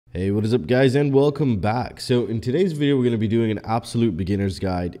Hey, what is up guys, and welcome back. So in today's video, we're going to be doing an absolute beginner's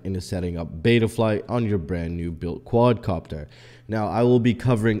guide into setting up Betaflight on your brand new built quadcopter. Now, I will be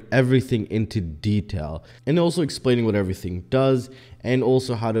covering everything into detail and also explaining what everything does and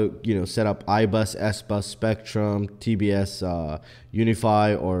also how to, set up iBus, SBus, Spectrum, TBS,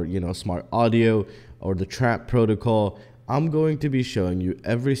 Unify, or, smart audio or the trap protocol. I'm going to be showing you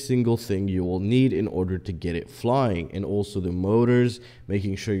every single thing you will need in order to get it flying, and also the motors,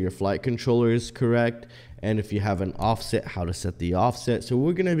 making sure your flight controller is correct, and if you have an offset, how to set the offset. So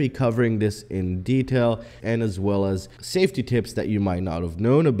we're going to be covering this in detail, and as well as safety tips that you might not have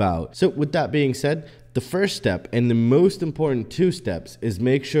known about. So with that being said, the first step and the most important two steps is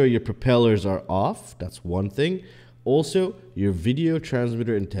make sure your propellers are off. That's one thing. Also, your video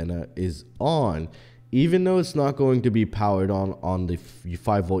transmitter antenna is on. Even though it's not going to be powered on the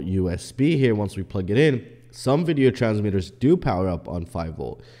 5-volt USB here once we plug it in, some video transmitters do power up on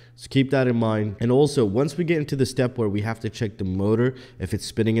 5-volt. So keep that in mind. And also, once we get into the step where we have to check the motor, if it's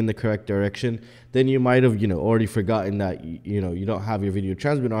spinning in the correct direction, then you might have, already forgotten that, you don't have your video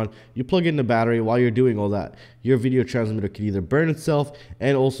transmitter on. You plug in the battery while you're doing all that. Your video transmitter could either burn itself,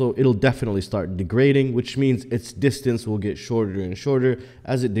 and also it'll definitely start degrading, which means its distance will get shorter and shorter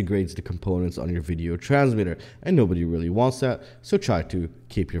as it degrades the components on your video transmitter. And nobody really wants that. So try to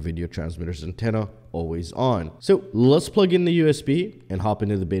keep your video transmitter's antenna always on. So let's plug in the USB and hop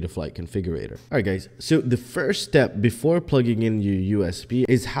into the Betaflight configurator. All right guys, so the first step before plugging in your USB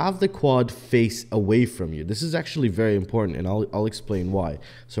is have the quad face away from you. This is actually very important, and I'll explain why.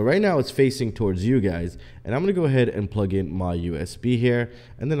 So right now it's facing towards you guys, and I'm gonna go ahead and plug in my USB here,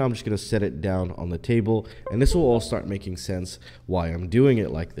 and then I'm just gonna set it down on the table, and this will all start making sense why I'm doing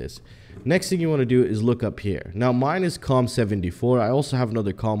it like this. Next thing you want to do is look up here. Now mine is COM74. I also have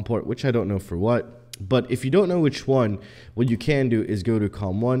another COM port, which I don't know for what. But if you don't know which one, what you can do is go to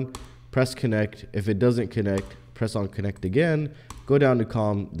COM1, press connect. If it doesn't connect, press on connect again, go down to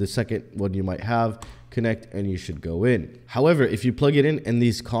COM, the second one you might have, connect, and you should go in. However, if you plug it in and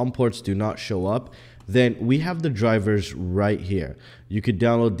these COM ports do not show up, then we have the drivers right here. You could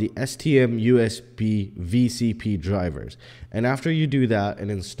download the STM USB VCP drivers. And after you do that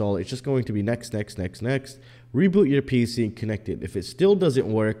and install it, it's just going to be next, next, next, next. Reboot your PC and connect it. If it still doesn't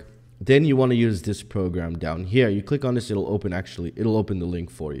work, then you want to use this program down here. You click on this, it'll open the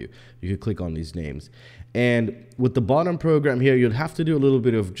link for you. You can click on these names. And with the bottom program here, you'd have to do a little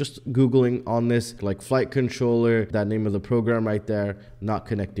bit of just Googling on this, like flight controller, that name of the program right there, not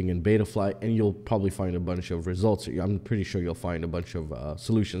connecting in Betaflight, and you'll probably find a bunch of results. I'm pretty sure you'll find a bunch of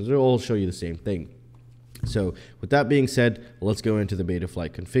solutions. They'll all show you the same thing. So with that being said, let's go into the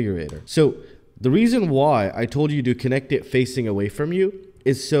Betaflight configurator. So the reason why I told you to connect it facing away from you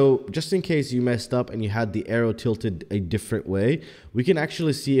is so just in case you messed up and you had the arrow tilted a different way, we can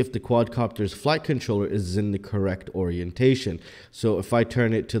actually see if the quadcopter's flight controller is in the correct orientation. So if I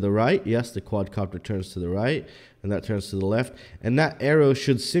turn it to the right, yes, the quadcopter turns to the right, and that turns to the left, and that arrow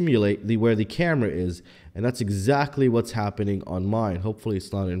should simulate where the camera is, and that's exactly what's happening on mine. Hopefully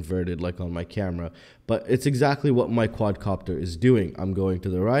it's not inverted like on my camera, but it's exactly what my quadcopter is doing. I'm going to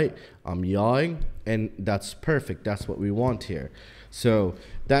the right, I'm yawing, and that's perfect. That's what we want here. So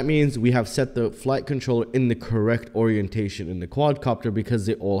that means we have set the flight controller in the correct orientation in the quadcopter, because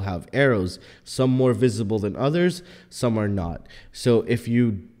they all have arrows, some more visible than others, some are not. So if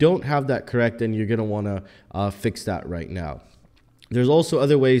you don't have that correct, then you're going to want to fix that right now. There's also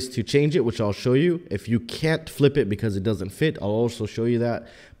other ways to change it, which I'll show you. If you can't flip it because it doesn't fit, I'll also show you that.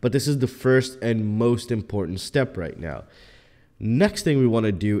 But this is the first and most important step right now. Next thing we want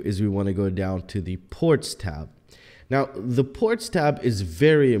to do is we want to go down to the ports tab. Now, the ports tab is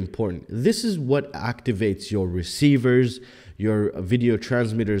very important. This is what activates your receivers, your video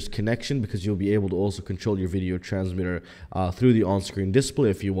transmitter's connection, because you'll be able to also control your video transmitter through the on-screen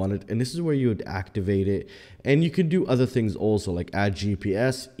display if you want it. And this is where you would activate it. And you can do other things also, like add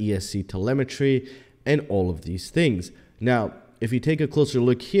GPS, ESC telemetry, and all of these things. Now, if you take a closer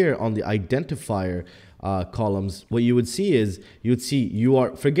look here on the identifier columns, what you would see is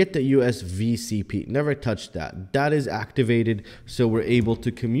forget the USVCP, never touch that. That is activated, so we're able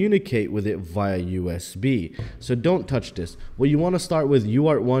to communicate with it via USB. So don't touch this. Well, you want to start with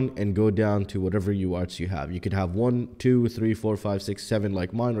UART1 and go down to whatever UARTs you have. You could have 1, 2, 3, 4, 5, 6, 7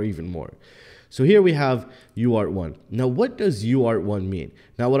 like mine, or even more. So here we have UART1. Now, what does UART1 mean?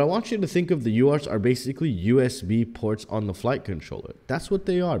 Now, what I want you to think of, the UARTs are basically USB ports on the flight controller. That's what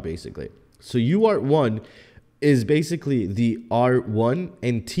they are basically. So UART1 is basically the R1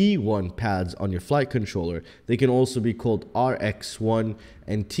 and T1 pads on your flight controller. They can also be called RX1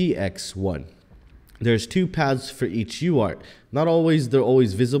 and TX1. there's 2 pads for each UART. Not always, they're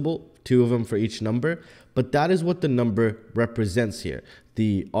always visible, 2 of them for each number, but that is what the number represents here.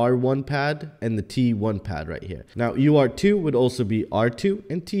 The R1 pad and the T1 pad right here. Now UART2 would also be R2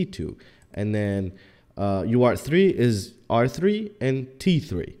 and T2. And then UART3 is R3 and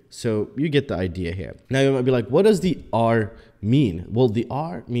T3. So you get the idea here. Now you might be like, what does the R mean? Well, the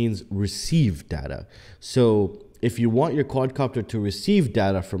R means receive data. So if you want your quadcopter to receive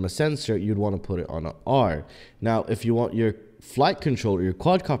data from a sensor, you'd want to put it on an R. Now, if you want your flight controller, your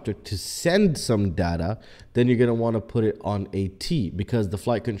quadcopter, to send some data, then you're going to want to put it on a T, because the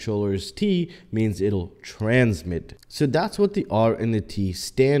flight controller's T means it'll transmit. So that's what the R and the T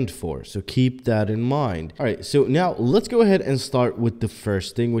stand for. So keep that in mind. All right, so now let's go ahead and start with the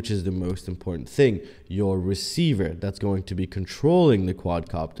first thing, which is the most important thing, your receiver that's going to be controlling the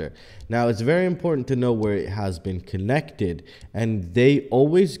quadcopter. Now, it's very important to know where it has been connected, and they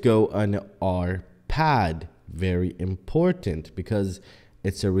always go on an R pad. Very important, because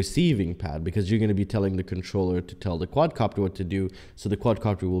it's a receiving pad, because you're going to be telling the controller to tell the quadcopter what to do, so the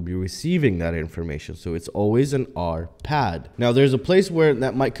quadcopter will be receiving that information. So it's always an R pad. Now there's a place where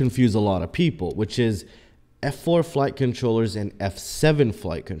that might confuse a lot of people, which is F4 flight controllers and F7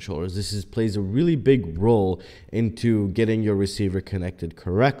 flight controllers. This plays a really big role into getting your receiver connected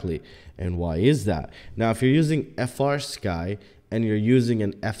correctly. And why is that? Now, if you're using FrSky and you're using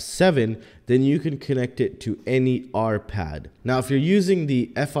an F7, then you can connect it to any R pad. Now, if you're using the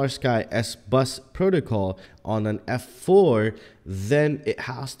FrSky S-Bus protocol on an F4, then it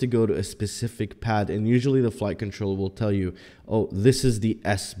has to go to a specific pad, and usually the flight controller will tell you, oh, this is the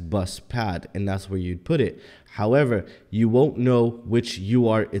S-Bus pad, and that's where you'd put it. However, you won't know which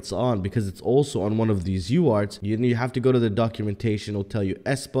UART it's on, because it's also on one of these UARTs. You have to go to the documentation. It'll tell you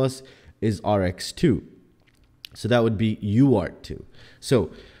S-Bus is RX2. So that would be UART2.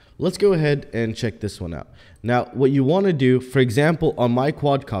 So let's go ahead and check this one out. Now, what you want to do, for example, on my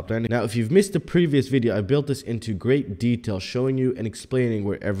quadcopter. Now, if you've missed the previous video, I built this into great detail, showing you and explaining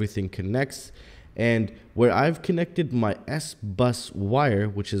where everything connects. And where I've connected my S-Bus wire,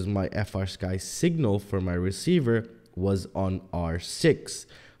 which is my FrSky signal for my receiver, was on R6.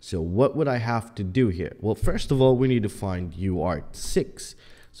 So what would I have to do here? Well, first of all, we need to find UART6.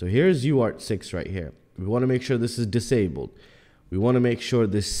 So here's UART6 right here. We want to make sure this is disabled. We want to make sure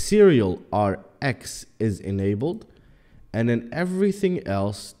the serial RX is enabled, and then everything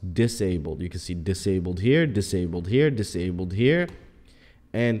else disabled. You can see disabled here, disabled here, disabled here,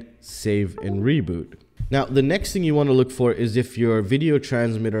 and save and reboot. Now, the next thing you want to look for is if your video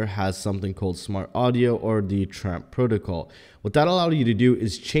transmitter has something called smart audio or the TRAMP protocol. What that allows you to do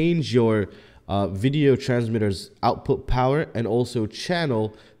is change your video transmitter's output power and also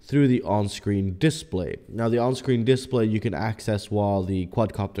channel through the on-screen display. Now, the on-screen display you can access while the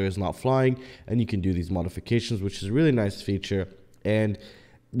quadcopter is not flying, and you can do these modifications, which is a really nice feature. And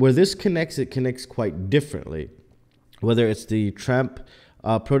where this connects, it connects quite differently. Whether it's the TRAMP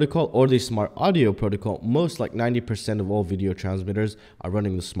protocol or the smart audio protocol, most like 90% of all video transmitters are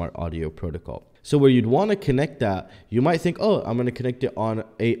running the smart audio protocol. So where you'd want to connect that, you might think, oh, I'm going to connect it on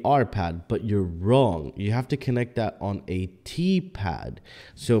a R pad, but you're wrong. You have to connect that on a T pad.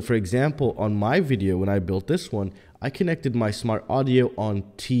 So for example, on my video, when I built this one, I connected my smart audio on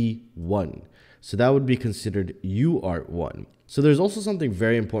T1. So that would be considered UART1. So there's also something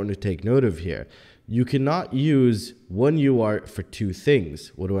very important to take note of here. You cannot use one UART for two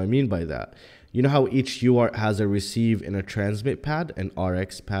things. What do I mean by that? You know how each UART has a receive and a transmit pad, an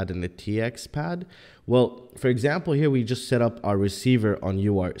RX pad and a TX pad? Well, for example, here we just set up our receiver on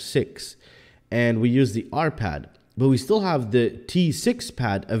UART6 and we use the R pad, but we still have the T6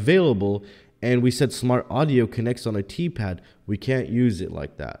 pad available, and we said smart audio connects on a T pad. We can't use it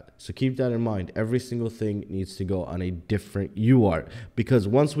like that. So keep that in mind. Every single thing needs to go on a different UART, because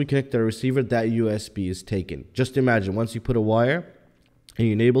once we connect our receiver, that USB is taken. Just imagine, once you put a wire and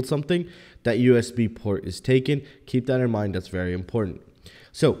you enabled something, that USB port is taken. Keep that in mind. That's very important.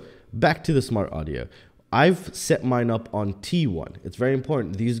 So back to the smart audio. I've set mine up on T1. It's very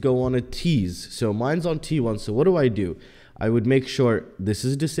important. These go on a T's. So mine's on T1. So what do? I would make sure this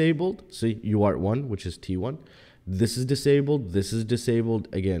is disabled. So UART1, which is T1. This is disabled. This is disabled.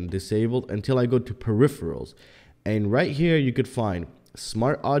 Again, disabled until I go to peripherals. And right here, you could find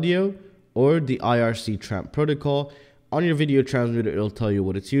smart audio or the IRC TRAMP protocol. On your video transmitter, it'll tell you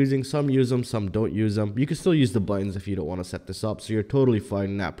what it's using. Some use them, some don't use them. You can still use the buttons if you don't want to set this up. So you're totally fine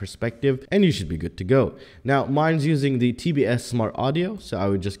in that perspective, and you should be good to go. Now, mine's using the TBS Smart Audio. So I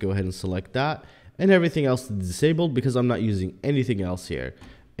would just go ahead and select that, and everything else is disabled because I'm not using anything else here.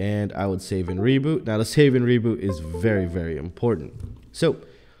 And I would save and reboot. Now, the save and reboot is very, very important. So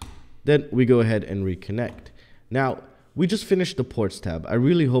Then we go ahead and reconnect. Now, we just finished the ports tab. I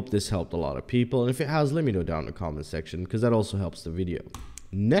really hope this helped a lot of people. And if it has, let me know down in the comment section, because that also helps the video.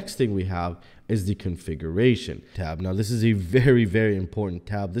 Next thing we have is the configuration tab. Now, this is a very, very important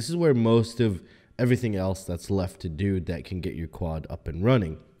tab. This is where most of everything else that's left to do that can get your quad up and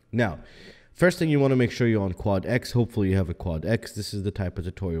running. Now, first thing you want to make sure you're on Quad X. Hopefully you have a Quad X. This is the type of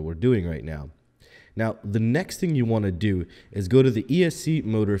tutorial we're doing right now. Now, the next thing you want to do is go to the ESC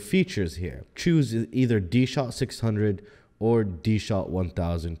motor features here. Choose either D-Shot 600 or D-Shot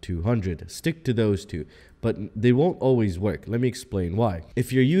 1200. Stick to those two, but they won't always work. Let me explain why.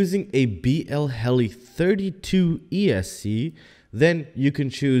 If you're using a BL-HGLRC ESC, then you can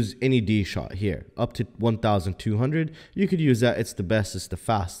choose any D-Shot here, up to 1200. You could use that. It's the best, it's the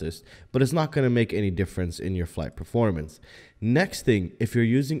fastest, but it's not going to make any difference in your flight performance. Next thing, if you're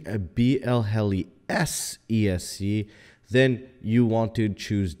using a BL-HGLRC ESC, then you want to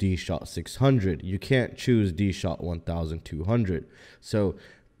choose D-Shot 600. You can't choose D-Shot 1200. So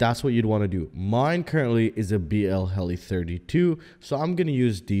that's what you'd want to do. Mine currently is a BL-HGLRC, so I'm going to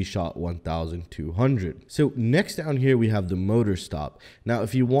use D-Shot 1200. So next down here we have the motor stop. Now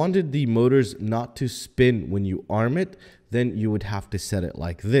if you wanted the motors not to spin when you arm it, then you would have to set it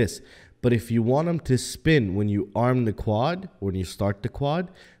like this. But if you want them to spin when you arm the quad, when you start the quad,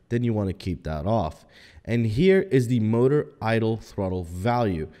 then you want to keep that off. And here is the motor idle throttle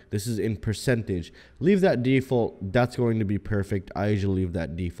value. This is in percentage. Leave that default. That's going to be perfect. I usually leave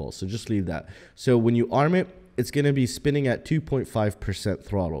that default, so just leave that. So when you arm it, it's going to be spinning at 2.5%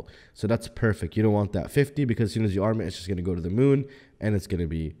 throttle. So that's perfect. You don't want that 50, because as soon as you arm it, it's just going to go to the moon and it's going to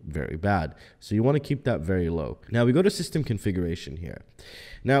be very bad. So you want to keep that very low. Now we go to system configuration here.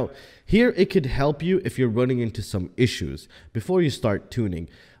 Now here it could help you if you're running into some issues before you start tuning.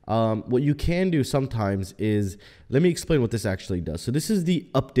 What you can do sometimes is, let me explain what this actually does. So this is the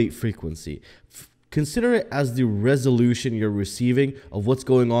update frequency. Consider it as the resolution you're receiving of what's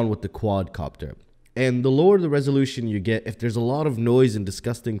going on with the quadcopter. And the lower the resolution you get, if there's a lot of noise and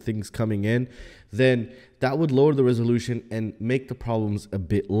disgusting things coming in, then that would lower the resolution and make the problems a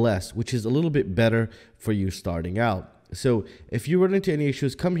bit less, which is a little bit better for you starting out. So if you run into any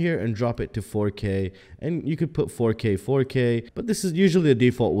issues, come here and drop it to 4K, and you could put 4K, but this is usually the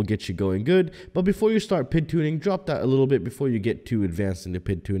default, will get you going good. But before you start PID tuning, drop that a little bit before you get too advanced into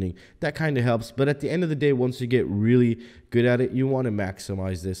PID tuning. That kind of helps. But at the end of the day, once you get really good at it, you want to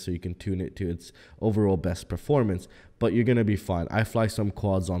maximize this so you can tune it to its overall best performance. But you're going to be fine. I fly some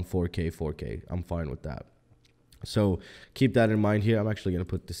quads on 4K. I'm fine with that. So keep that in mind here. I'm actually going to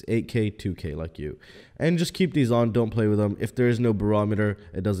put this 8K, 2K like you. And just keep these on. Don't play with them. If there is no barometer,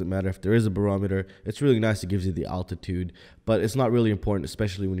 it doesn't matter. If there is a barometer, it's really nice. It gives you the altitude. But it's not really important,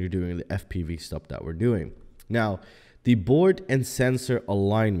 especially when you're doing the FPV stuff that we're doing. Now, the board and sensor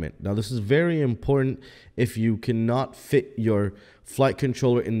alignment. Now, this is very important if you cannot fit your flight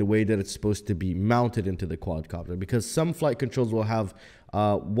controller in the way that it's supposed to be mounted into the quadcopter, because some flight controls will have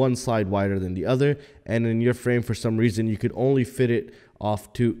one side wider than the other, and in your frame, for some reason, you could only fit it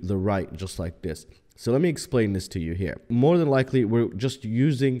off to the right, just like this. So let me explain this to you here. More than likely, we're just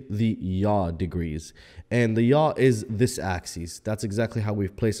using the yaw degrees, and the yaw is this axis. That's exactly how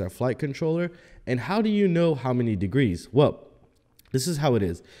we've placed our flight controller. And how do you know how many degrees? Well, this is how it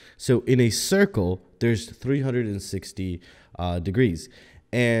is. So in a circle, there's 360 degrees,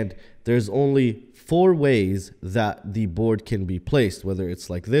 and there's only 4 ways that the board can be placed, whether it's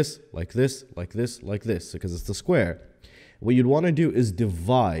like this, like this, like this, like this, because it's the square. What you'd want to do is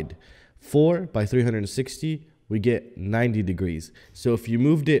divide 4 by 360, we get 90 degrees. So if you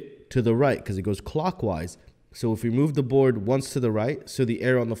moved it to the right, because it goes clockwise, so if we move the board once to the right, so the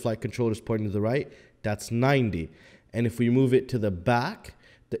arrow on the flight controller is pointing to the right, that's 90. And if we move it to the back,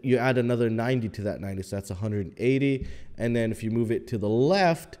 you add another 90 to that 90, so that's 180. And then if you move it to the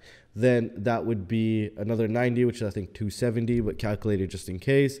left, then that would be another 90, which is I think 270, but calculated just in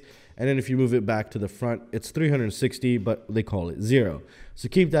case. And then if you move it back to the front, it's 360, but they call it 0. So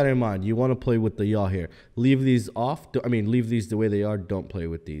keep that in mind. You want to play with the yaw here. Leave these off. Leave these the way they are. Don't play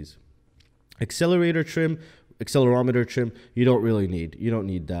with these. Accelerometer trim, you don't really need. You don't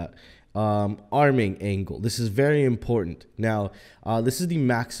need that. Arming angle. This is very important. Now, this is the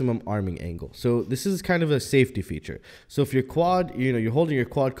maximum arming angle. So this is kind of a safety feature. So if your quad, you're holding your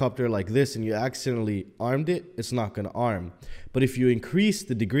quadcopter like this and you accidentally armed it, it's not going to arm. But if you increase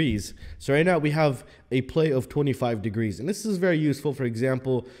the degrees, so right now we have a play of 25 degrees, and this is very useful. For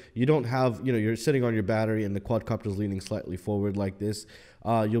example, you don't have, you're sitting on your battery and the quadcopter is leaning slightly forward like this,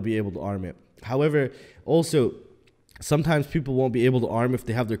 you'll be able to arm it. However, also, Sometimes people won't be able to arm if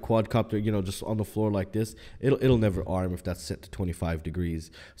they have their quadcopter, you know, just on the floor like this. It'll never arm if that's set to 25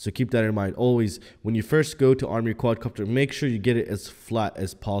 degrees. So keep that in mind. Always, when you first go to arm your quadcopter, make sure you get it as flat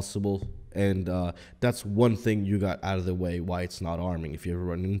as possible. And that's one thing you got out of the way why it's not arming if you ever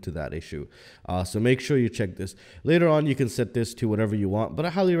run into that issue. So make sure you check this. Later on, you can set this to whatever you want, but I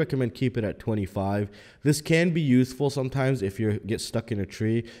highly recommend keep it at 25. This can be useful sometimes if you get stuck in a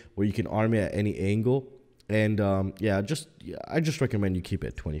tree where you can arm it at any angle. And I just recommend you keep it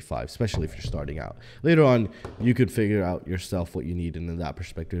at 25, especially if you're starting out. Later on, you could figure out yourself what you need in that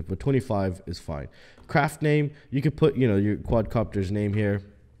perspective, but 25 is fine. Craft name, you could put, you know, your quadcopter's name here.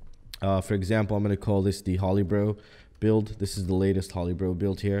 For example, I'm going to call this the Hollybro build. This is the latest Hollybro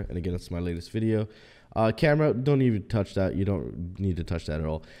build here. And again, it's my latest video. Camera, don't even touch that. You don't need to touch that at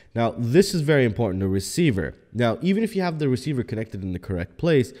all. Now, this is very important, the receiver. Now, even if you have the receiver connected in the correct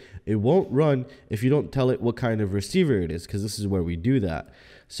place, it won't run if you don't tell it what kind of receiver it is, because this is where we do that.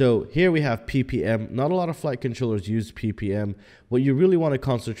 So here we have PPM. Not a lot of flight controllers use PPM. What you really want to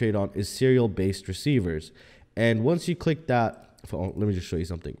concentrate on is serial-based receivers. And once you click that, let me just show you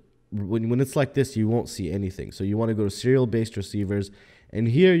something. When it's like this, you won't see anything. So you want to go to serial-based receivers. And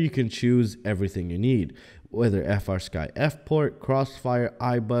here you can choose everything you need, whether FrSky F-port, Crossfire,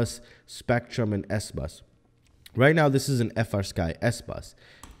 iBus, Spectrum, and S-bus. Right now, this is an FrSky S-bus,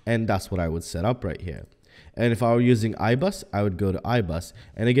 and that's what I would set up right here. And if I were using iBus, I would go to iBus.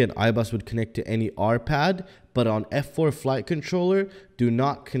 And again, iBus would connect to any R pad, but on F4 flight controller, do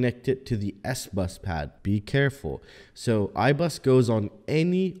not connect it to the S-bus pad. Be careful. So iBus goes on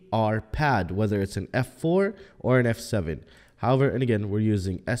any R pad, whether it's an F4 or an F7. However, and again, we're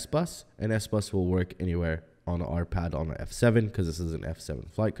using S-bus, and S-bus will work anywhere on an R pad on an F7 because this is an F7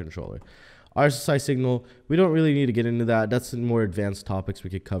 flight controller. RSSI signal, we don't really need to get into that. That's some more advanced topics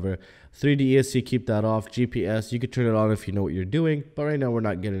we could cover. 3D ESC, keep that off. GPS, you could turn it on if you know what you're doing, but right now we're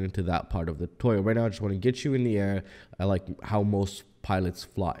not getting into that part of the tutorial. Right now I just want to get you in the air. I like how most pilots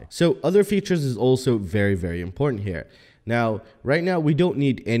fly. So other features is also very, very important here. Now, right now, we don't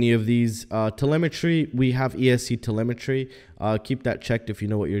need any of these. Telemetry, we have ESC telemetry. Keep that checked if you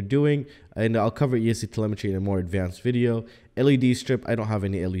know what you're doing. And I'll cover ESC telemetry in a more advanced video. LED strip, I don't have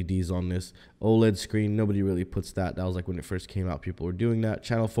any LEDs on this. OLED screen, nobody really puts that. That was like when it first came out, people were doing that.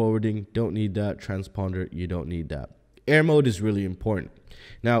 Channel forwarding, don't need that. Transponder, you don't need that. Air mode is really important.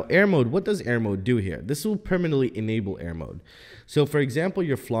 Now, air mode, what does air mode do here? This will permanently enable air mode. So, for example,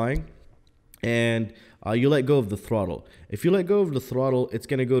 you're flying and you let go of the throttle. If you let go of the throttle, it's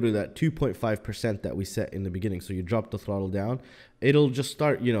going to go to that 2.5% that we set in the beginning. So you drop the throttle down, it'll just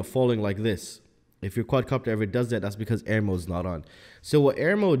start, you know, falling like this. If your quadcopter ever does that, that's because air mode's not on. So what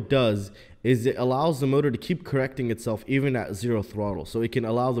air mode does is it allows the motor to keep correcting itself even at zero throttle. So it can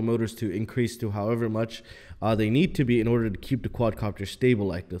allow the motors to increase to however much they need to be in order to keep the quadcopter stable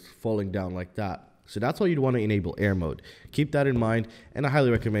like this, falling down like that. So that's why you'd want to enable air mode. Keep that in mind, and I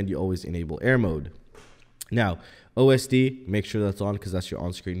highly recommend you always enable air mode. Now, OSD, make sure that's on because that's your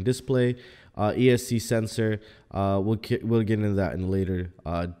on-screen display. ESC sensor, we'll get into that in a later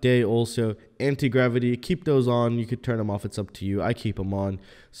day also. Anti-gravity, keep those on. You could turn them off, it's up to you. I keep them on.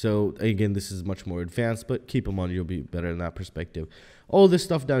 So again, this is much more advanced, but keep them on, you'll be better in that perspective. All this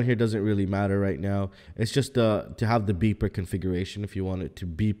stuff down here doesn't really matter right now. It's just to have the beeper configuration if you want it to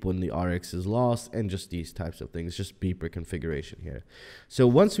beep when the RX is lost, and just these types of things, just beeper configuration here. So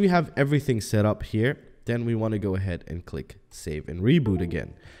once we have everything set up here, then we want to go ahead and click save and reboot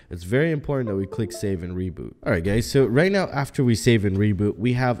again. It's very important that we click save and reboot. All right, guys, so right now after we save and reboot,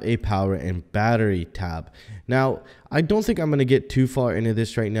 we have a power and battery tab. Now, I don't think I'm going to get too far into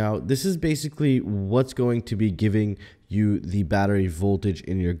this right now. This is basically what's going to be giving you the battery voltage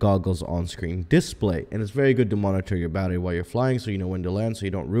in your goggles on-screen display. And it's very good to monitor your battery while you're flying so you know when to land so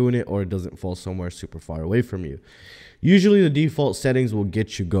you don't ruin it or it doesn't fall somewhere super far away from you. Usually the default settings will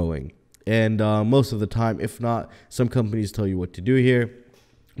get you going. And most of the time, if not, some companies tell you what to do here.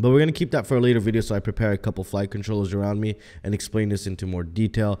 But we're going to keep that for a later video, so I prepare a couple flight controllers around me and explain this into more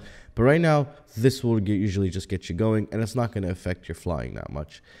detail. But right now, this will usually just get you going, and it's not going to affect your flying that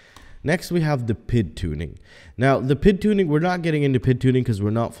much. Next, we have the PID tuning. Now, the PID tuning, we're not getting into PID tuning because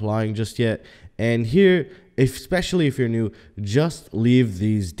we're not flying just yet. And here, especially if you're new, just leave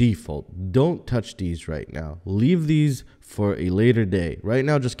these default. Don't touch these right now. Leave these for a later day. Right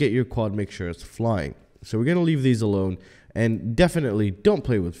now, just get your quad, make sure it's flying. So we're going to leave these alone. And definitely don't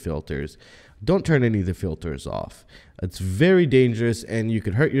play with filters. Don't turn any of the filters off. It's very dangerous and you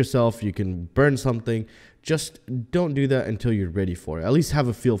can hurt yourself. You can burn something. Just don't do that until you're ready for it. At least have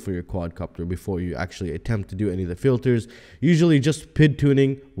a feel for your quadcopter before you actually attempt to do any of the filters. Usually just PID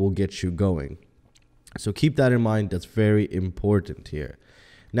tuning will get you going. So keep that in mind. That's very important here.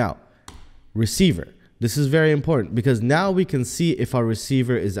 Now, receiver. This is very important because now we can see if our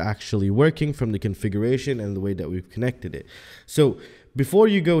receiver is actually working from the configuration and the way that we've connected it. So before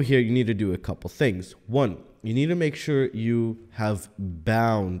you go here, you need to do a couple things. One, you need to make sure you have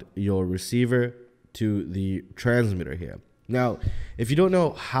bound your receiver to the transmitter here. Now, if you don't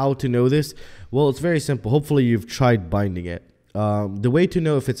know how to know this, well, it's very simple. Hopefully you've tried binding it. The way to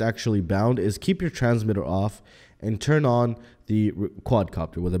know if it's actually bound is keep your transmitter off and turn on the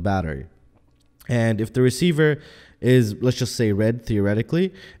quadcopter with a battery. And if the receiver is, let's just say, red,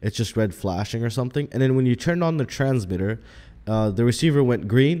 theoretically, it's just red flashing or something. And then when you turn on the transmitter, the receiver went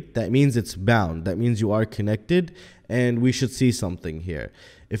green. That means it's bound. That means you are connected, and we should see something here.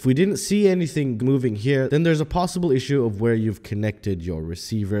 If we didn't see anything moving here, then there's a possible issue of where you've connected your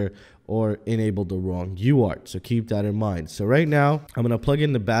receiver or enabled the wrong UART. So keep that in mind. So right now, I'm going to plug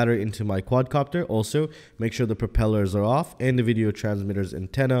in the battery into my quadcopter. Also, make sure the propellers are off and the video transmitter's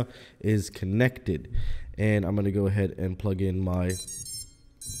antenna is connected. And I'm going to go ahead and plug in my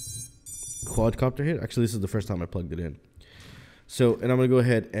quadcopter here. Actually, this is the first time I plugged it in. So, and I'm going to go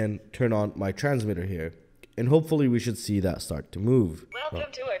ahead and turn on my transmitter here. And hopefully we should see that start to move. Welcome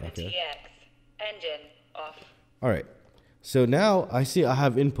to OpenTX. Engine off. All right. So now I see I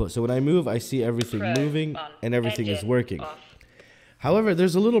have input. So when I move, I see everything moving and everything is working. However,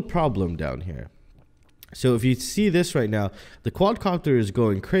 there's a little problem down here. So if you see this right now, the quadcopter is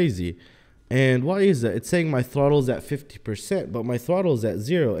going crazy. And why is that? It's saying my throttle's at 50%, but my throttle's at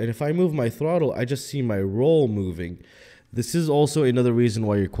 0. And if I move my throttle, I just see my roll moving. This is also another reason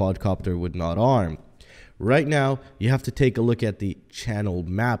why your quadcopter would not arm. Right now, you have to take a look at the channel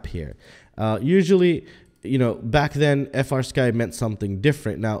map here. Usually, you know, back then, FRSky meant something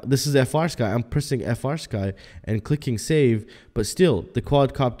different. Now, this is FRSky. I'm pressing FRSky and clicking save, but still, the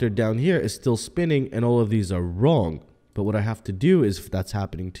quadcopter down here is still spinning, and all of these are wrong. But what I have to do is, if that's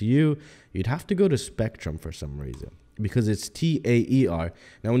happening to you, you'd have to go to Spectrum for some reason, because it's TAER.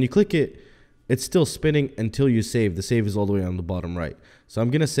 Now, when you click it, it's still spinning until you save. The save is all the way on the bottom right. So I'm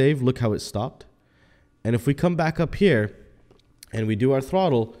going to save. Look how it stopped. And if we come back up here and we do our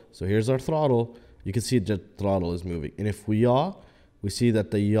throttle, so here's our throttle, you can see the throttle is moving. And if we yaw, we see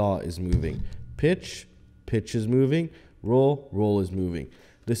that the yaw is moving. Pitch is moving. Roll is moving.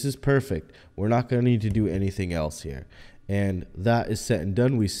 This is perfect. We're not going to need to do anything else here. And that is set and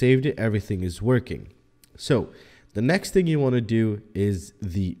done. We saved it. Everything is working. So the next thing you want to do is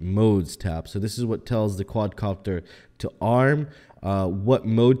the modes tab. So this is what tells the quadcopter to arm, what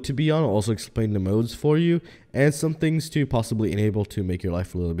mode to be on. I'll also explain the modes for you and some things to possibly enable to make your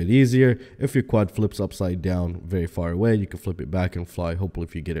life a little bit easier. If your quad flips upside down very far away, you can flip it back and fly, hopefully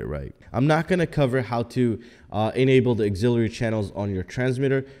if you get it right. I'm not going to cover how to enable the auxiliary channels on your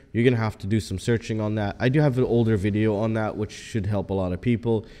transmitter. You're going to have to do some searching on that. I do have an older video on that, which should help a lot of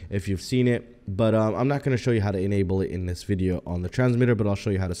people if you've seen it. But I'm not going to show you how to enable it in this video on the transmitter, but I'll show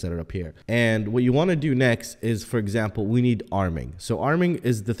you how to set it up here. And what you want to do next is, for example, we need arming. So arming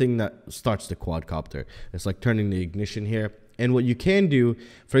is the thing that starts the quadcopter. It's like turning the ignition here. And what you can do,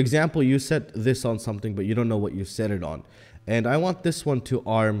 for example, you set this on something, but you don't know what you set it on. And I want this one to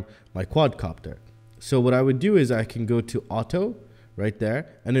arm my quadcopter. So what I would do is I can go to auto right there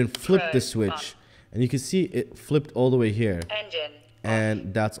and then flip the switch. And you can see it flipped all the way here. Engine.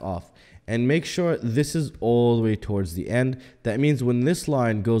 And that's off. And make sure this is all the way towards the end. That means when this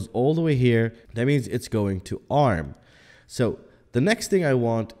line goes all the way here, that means it's going to arm. So the next thing I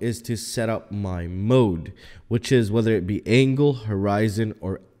want is to set up my mode, which is whether it be angle, horizon,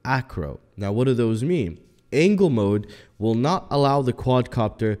 or acro. Now, what do those mean? Angle mode will not allow the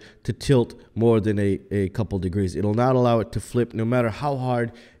quadcopter to tilt more than a couple degrees. It'll not allow it to flip no matter how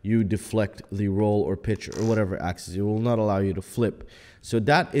hard you deflect the roll or pitch or whatever axis. It will not allow you to flip. So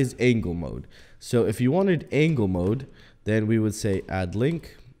that is angle mode. So if you wanted angle mode, then we would say add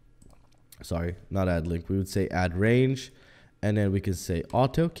link. Sorry, not add link. We would say add range. And then we can say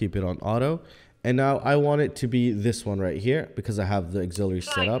auto, keep it on auto. And now I want it to be this one right here because I have the auxiliary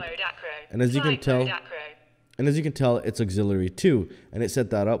set up. And as you can tell, it's auxiliary 2, and it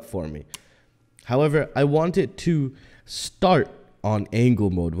set that up for me. However, I want it to start on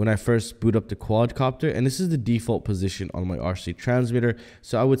angle mode when I first boot up the quadcopter, and this is the default position on my RC transmitter,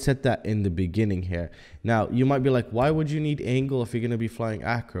 so I would set that in the beginning here. Now, you might be like, why would you need angle if you're going to be flying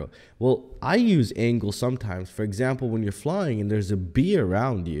acro? Well, I use angle sometimes. For example, when you're flying and there's a bee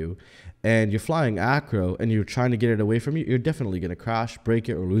around you, and you're flying acro and you're trying to get it away from you, you're definitely going to crash, break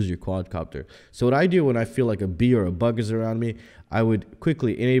it, or lose your quadcopter. So what I do when I feel like a bee or a bug is around me, I would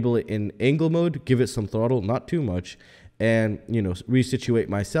quickly enable it in angle mode, give it some throttle, not too much, and, you know, resituate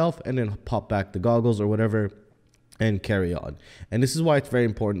myself and then pop back the goggles or whatever and carry on. And this is why it's very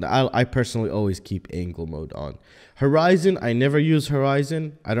important that I personally always keep angle mode on. Horizon, I never use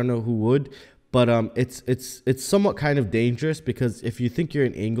horizon. I don't know who would, but it's somewhat kind of dangerous, because if you think you're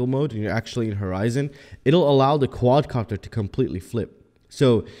in angle mode and you're actually in horizon, it'll allow the quadcopter to completely flip.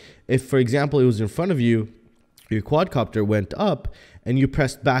 So if, for example, it was in front of you, your quadcopter went up and you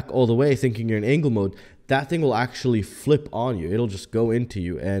pressed back all the way thinking you're in angle mode, that thing will actually flip on you. It'll just go into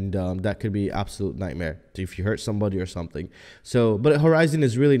you, and that could be absolute nightmare if you hurt somebody or something. So, but horizon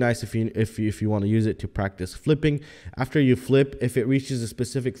is really nice if you want to use it to practice flipping. After you flip, if it reaches a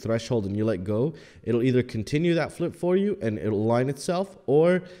specific threshold and you let go, it'll either continue that flip for you and it'll align itself,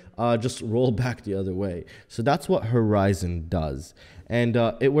 or just roll back the other way. So that's what horizon does, and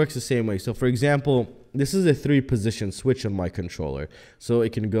it works the same way. So for example, this is a 3-position switch on my controller. So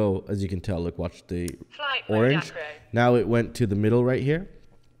it can go, as you can tell, look, watch the orange. Now it went to the middle right here.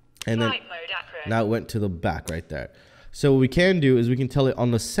 And then now it went to the back right there. So what we can do is we can tell it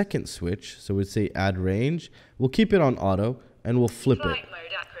on the second switch. So we'd say add range. We'll keep it on auto and we'll flip it.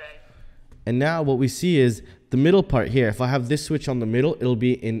 And now what we see is the middle part here. If I have this switch on the middle, it'll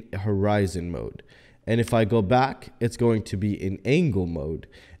be in horizon mode. And if I go back, it's going to be in angle mode.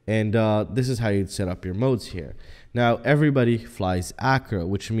 And this is how you'd set up your modes here. Now, everybody flies Hakcrc,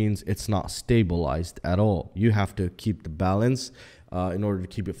 which means it's not stabilized at all. You have to keep the balance in order to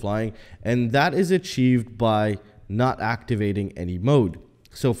keep it flying. And that is achieved by not activating any mode.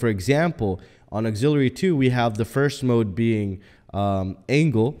 So, for example, on Auxiliary 2, we have the first mode being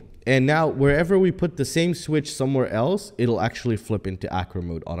angle. And now, wherever we put the same switch somewhere else, it'll actually flip into Hakcrc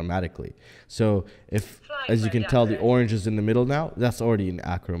mode automatically. So, if, as you can tell, the orange is in the middle now, that's already in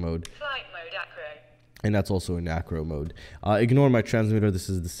Hakcrc mode. And that's also in Hakcrc mode. Ignore my transmitter, this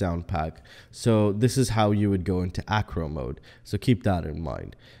is the sound pack. So, this is how you would go into Hakcrc mode. So, keep that in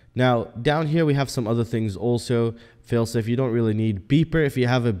mind. Now, down here, we have some other things also. Failsafe, you don't really need beeper. If you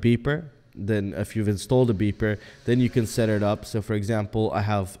have a beeper, then if you've installed a beeper, then you can set it up. So for example,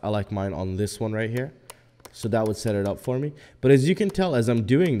 I like mine on this one right here. So that would set it up for me. But as you can tell, as I'm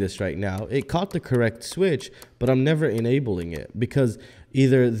doing this right now, it caught the correct switch, but I'm never enabling it because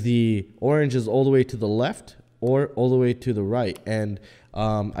either the orange is all the way to the left or all the way to the right. And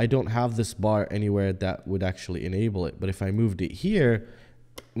I don't have this bar anywhere that would actually enable it. But if I moved it here,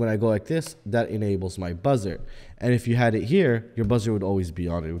 when I go like this, that enables my buzzer. And if you had it here, your buzzer would always be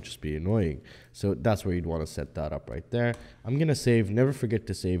on. It would just be annoying. So that's where you'd want to set that up right there. I'm going to save. Never forget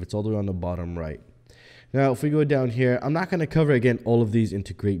to save. It's all the way on the bottom right. Now, if we go down here, I'm not going to cover, again, all of these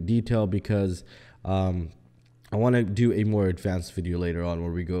into great detail because I want to do a more advanced video later on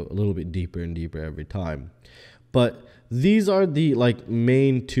where we go a little bit deeper and deeper every time. But these are the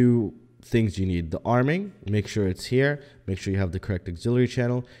main two things you need. The arming, make sure it's here, make sure you have the correct auxiliary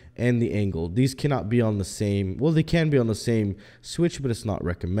channel, and the angle. These cannot be on the same, well, they can be on the same switch, but it's not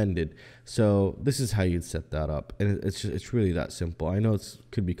recommended. So this is how you'd set that up, and it's really that simple. I know it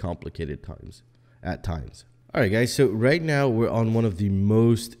could be complicated at times. Alright guys, so right now we're on one of the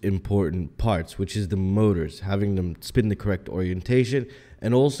most important parts, which is the motors, having them spin the correct orientation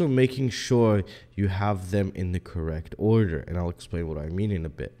and also making sure you have them in the correct order, and I'll explain what I mean in a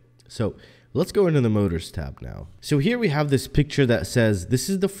bit. So let's go into the motors tab now. So here we have this picture that says this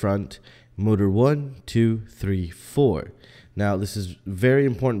is the front, motor 1, 2, 3, 4. Now this is very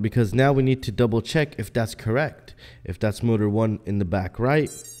important because now we need to double check if that's correct. If that's motor 1 in the back right,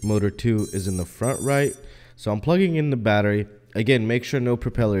 motor 2 is in the front right. So I'm plugging in the battery. Again, make sure no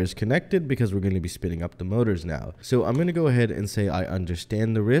propeller is connected because we're going to be spinning up the motors now. So I'm going to go ahead and say I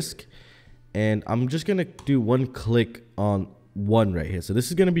understand the risk. And I'm just going to do one click on 1 right here. So this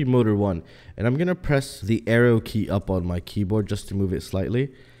is going to be motor 1, and I'm going to press the arrow key up on my keyboard just to move it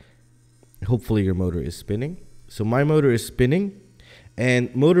slightly. Hopefully your motor is spinning. So my motor is spinning,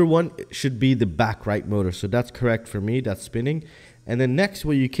 and motor 1 should be the back right motor. So that's correct for me, that's spinning. And then next,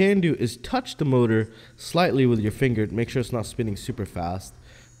 what you can do is touch the motor slightly with your finger, make sure it's not spinning super fast.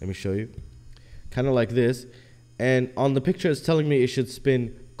 Let me show you. Kind of like this. And on the picture, it's telling me it should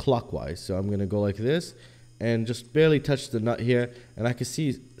spin clockwise. So I'm going to go like this and just barely touch the nut here, and I can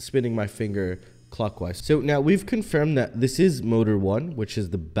see spinning my finger clockwise. So now we've confirmed that this is motor 1, which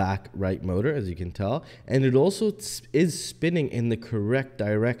is the back right motor, as you can tell, and it also is spinning in the correct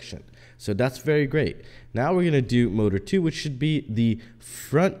direction. So that's very great. Now we're going to do motor 2, which should be the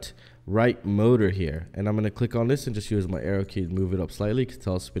front right motor here, and I'm going to click on this and just use my arrow key to move it up slightly. You can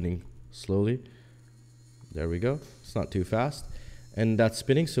tell it's spinning slowly. There we go. It's not too fast. And that's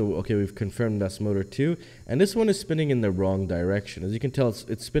spinning, so okay, we've confirmed that's motor 2. And this one is spinning in the wrong direction. As you can tell,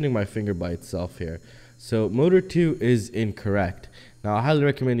 it's spinning my finger by itself here. So motor 2 is incorrect. Now I highly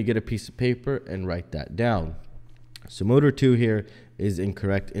recommend you get a piece of paper and write that down. So motor 2 here is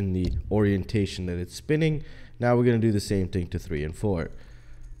incorrect in the orientation that it's spinning. Now we're going to do the same thing to 3 and 4.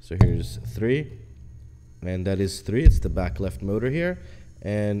 So here's 3, and that is 3. It's the back left motor here,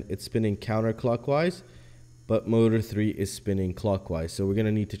 and it's spinning counterclockwise, but motor 3 is spinning clockwise. So we're going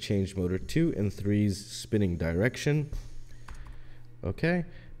to need to change motor 2 and 3's spinning direction. Okay,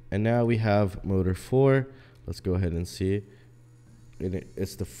 and now we have motor 4. Let's go ahead and see.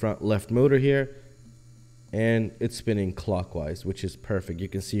 It's the front left motor here, and it's spinning clockwise, which is perfect. You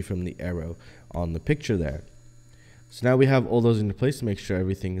can see from the arrow on the picture there. So now we have all those into place to make sure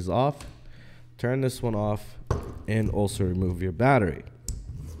everything is off. Turn this one off and also remove your battery.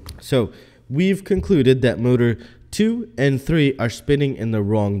 So we've concluded that motor 2 and 3 are spinning in the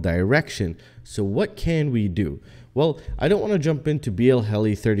wrong direction. So what can we do? Well, I don't want to jump into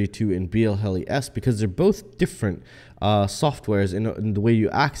BLHeli32 and BLHeli-S because they're both different softwares in the way you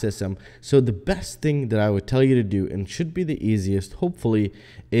access them. So the best thing that I would tell you to do, and should be the easiest hopefully,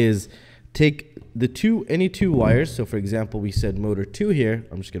 is take any two wires. So for example, we said motor 2 here.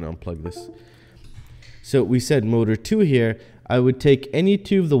 I'm just going to unplug this. So we said motor 2 here. I would take any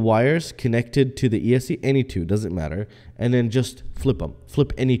two of the wires connected to the ESC, any two, doesn't matter, and then just flip them.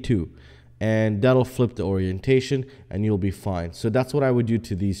 Flip any two, and that'll flip the orientation and you'll be fine. So that's what I would do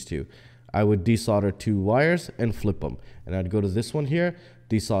to these two. I would desolder 2 wires and flip them, and I'd go to this one here,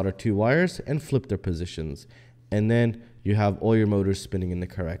 desolder 2 wires and flip their positions, and then you have all your motors spinning in the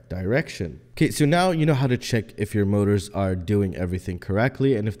correct direction. Okay, so now you know how to check if your motors are doing everything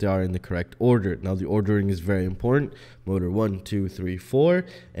correctly and if they are in the correct order. Now the ordering is very important. Motor 1, 2, 3, 4,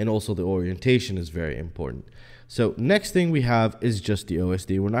 and also the orientation is very important. So next thing we have is just the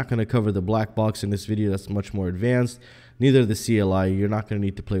OSD. We're not going to cover the black box in this video. That's much more advanced. Neither the CLI. You're not going to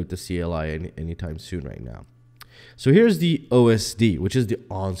need to play with the CLI anytime soon right now. So here's the OSD, which is the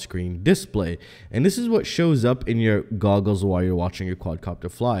on-screen display. And this is what shows up in your goggles while you're watching your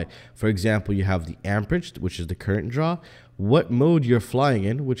quadcopter fly. For example, you have the amperage, which is the current draw, what mode you're flying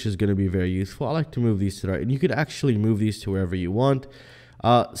in, which is going to be very useful. I like to move these to the right, and you could actually move these to wherever you want.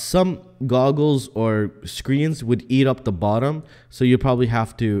 Some goggles or screens would eat up the bottom, so you probably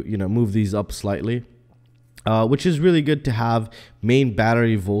have to, move these up slightly. Which is really good to have. Main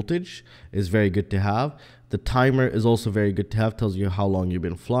battery voltage is very good to have. The timer is also very good to have, tells you how long you've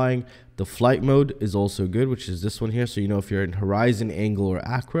been flying. The flight mode is also good, which is this one here. So you know if you're in horizon, angle, or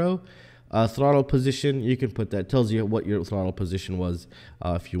acro. Throttle position, you can put that. Tells you what your throttle position was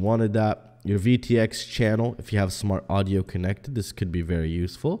if you wanted that. Your VTX channel, if you have smart audio connected, this could be very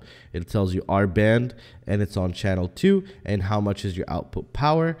useful. It tells you R band and it's on channel 2 and how much is your output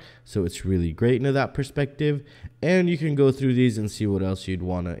power. So it's really great in that perspective. And you can go through these and see what else you'd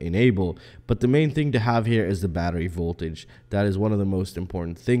want to enable. But the main thing to have here is the battery voltage. That is one of the most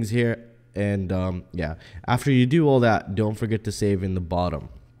important things here. And yeah, after you do all that, don't forget to save in the bottom.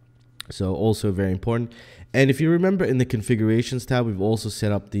 So also very important. And if you remember in the configurations tab, we've also set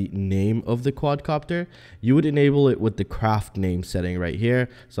up the name of the quadcopter. You would enable it with the craft name setting right here.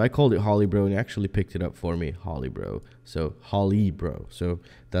 So I called it Hollybro and it actually picked it up for me, Hollybro. So Hollybro. So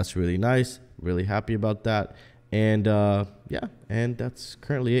that's really nice. Really happy about that. And yeah, and that's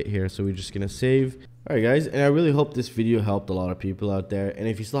currently it here. So we're just going to save. Alright guys, and I really hope this video helped a lot of people out there. And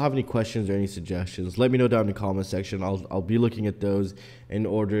if you still have any questions or any suggestions, let me know down in the comment section. I'll be looking at those in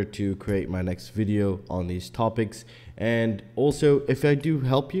order to create my next video on these topics. And also, if I do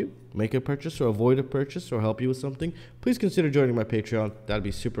help you make a purchase or avoid a purchase or help you with something, please consider joining my Patreon. That'd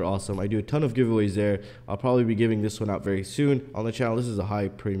be super awesome. I do a ton of giveaways there. I'll probably be giving this one out very soon on the channel. This is a high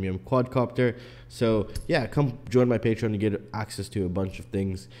premium quadcopter. So yeah, come join my Patreon to get access to a bunch of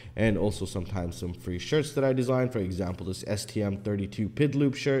things, and also sometimes some free shirts that I designed. For example, this STM32 PID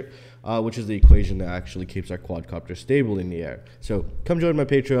loop shirt, which is the equation that actually keeps our quadcopter stable in the air. So come join my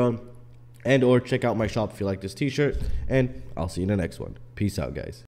Patreon and or check out my shop if you like this t-shirt, and I'll see you in the next one. Peace out, guys.